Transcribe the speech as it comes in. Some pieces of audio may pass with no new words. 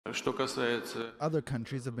Other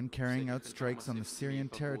countries have been carrying out strikes on the Syrian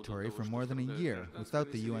territory for more than a year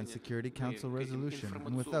without the UN Security Council resolution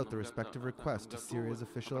and without the respective request to Syria's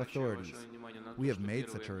official authorities. We have made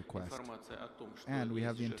such a request, and we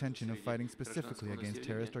have the intention of fighting specifically against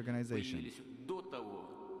terrorist organizations.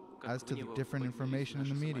 As to the different information in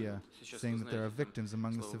the media, saying that there are victims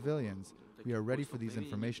among the civilians, we are ready for these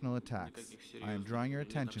informational attacks. I am drawing your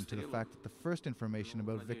attention to the fact that the first information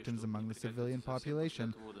about victims among the civilian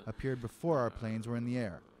population appeared before our planes were in the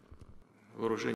air.